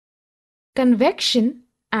Convection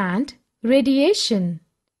and radiation.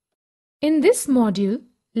 In this module,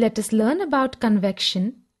 let us learn about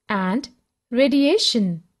convection and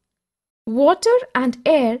radiation. Water and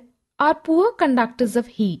air are poor conductors of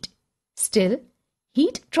heat. Still,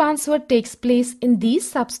 heat transfer takes place in these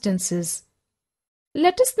substances.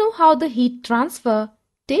 Let us know how the heat transfer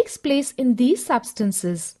takes place in these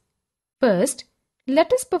substances. First,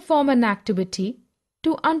 let us perform an activity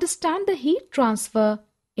to understand the heat transfer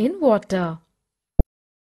in water.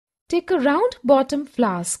 Take a round bottom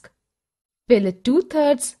flask. Fill it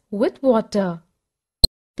 2/3 with water.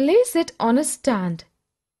 Place it on a stand.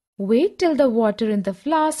 Wait till the water in the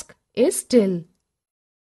flask is still.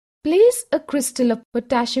 Place a crystal of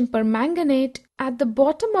potassium permanganate at the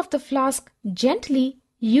bottom of the flask gently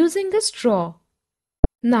using a straw.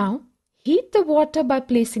 Now, heat the water by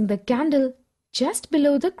placing the candle just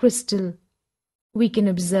below the crystal. We can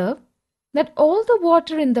observe that all the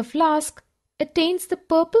water in the flask attains the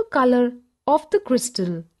purple color of the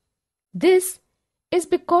crystal. This is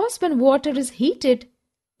because when water is heated,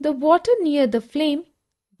 the water near the flame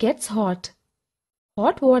gets hot.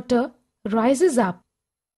 Hot water rises up.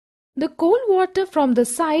 The cold water from the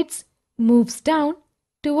sides moves down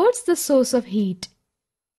towards the source of heat.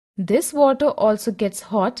 This water also gets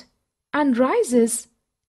hot and rises,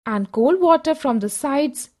 and cold water from the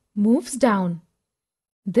sides moves down.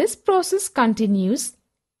 This process continues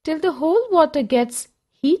till the whole water gets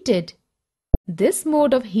heated. This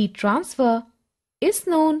mode of heat transfer is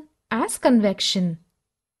known as convection.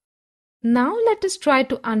 Now let us try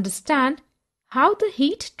to understand how the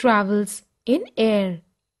heat travels in air.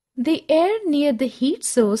 The air near the heat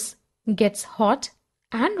source gets hot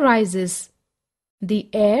and rises. The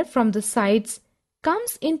air from the sides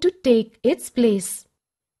comes in to take its place.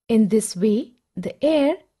 In this way, the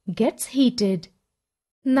air gets heated.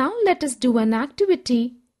 Now let us do an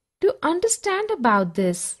activity to understand about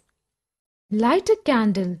this. Light a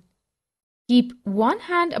candle. Keep one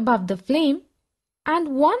hand above the flame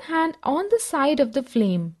and one hand on the side of the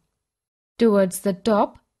flame. Towards the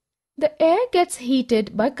top, the air gets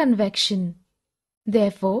heated by convection.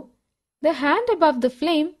 Therefore, the hand above the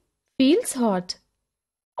flame feels hot.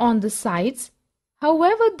 On the sides,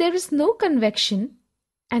 however, there is no convection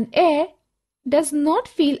and air does not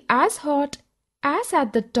feel as hot as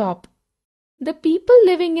at the top. The people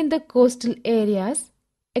living in the coastal areas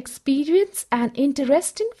experience an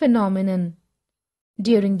interesting phenomenon.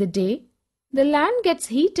 During the day, the land gets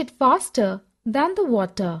heated faster than the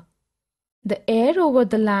water. The air over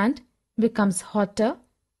the land becomes hotter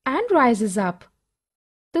and rises up.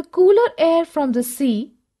 The cooler air from the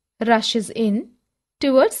sea rushes in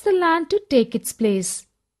towards the land to take its place.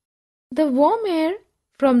 The warm air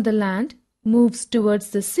from the land moves towards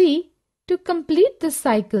the sea to complete the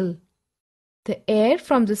cycle. The air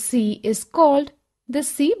from the sea is called the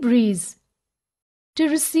sea breeze. To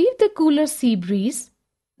receive the cooler sea breeze,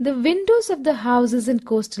 the windows of the houses in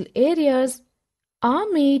coastal areas are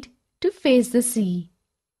made to face the sea.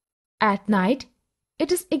 At night,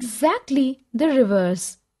 it is exactly the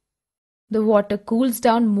reverse. The water cools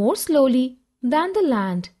down more slowly than the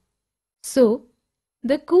land. So,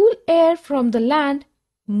 the cool air from the land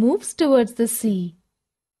moves towards the sea.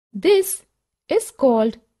 This is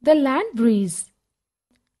called the land breeze.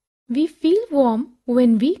 We feel warm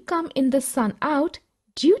when we come in the sun out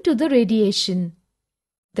due to the radiation.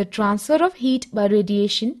 The transfer of heat by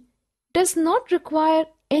radiation does not require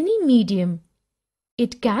any medium.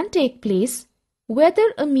 It can take place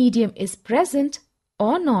whether a medium is present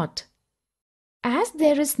or not. As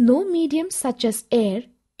there is no medium such as air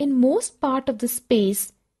in most part of the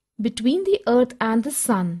space between the earth and the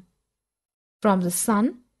sun. From the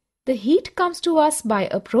sun, the heat comes to us by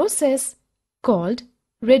a process called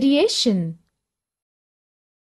radiation.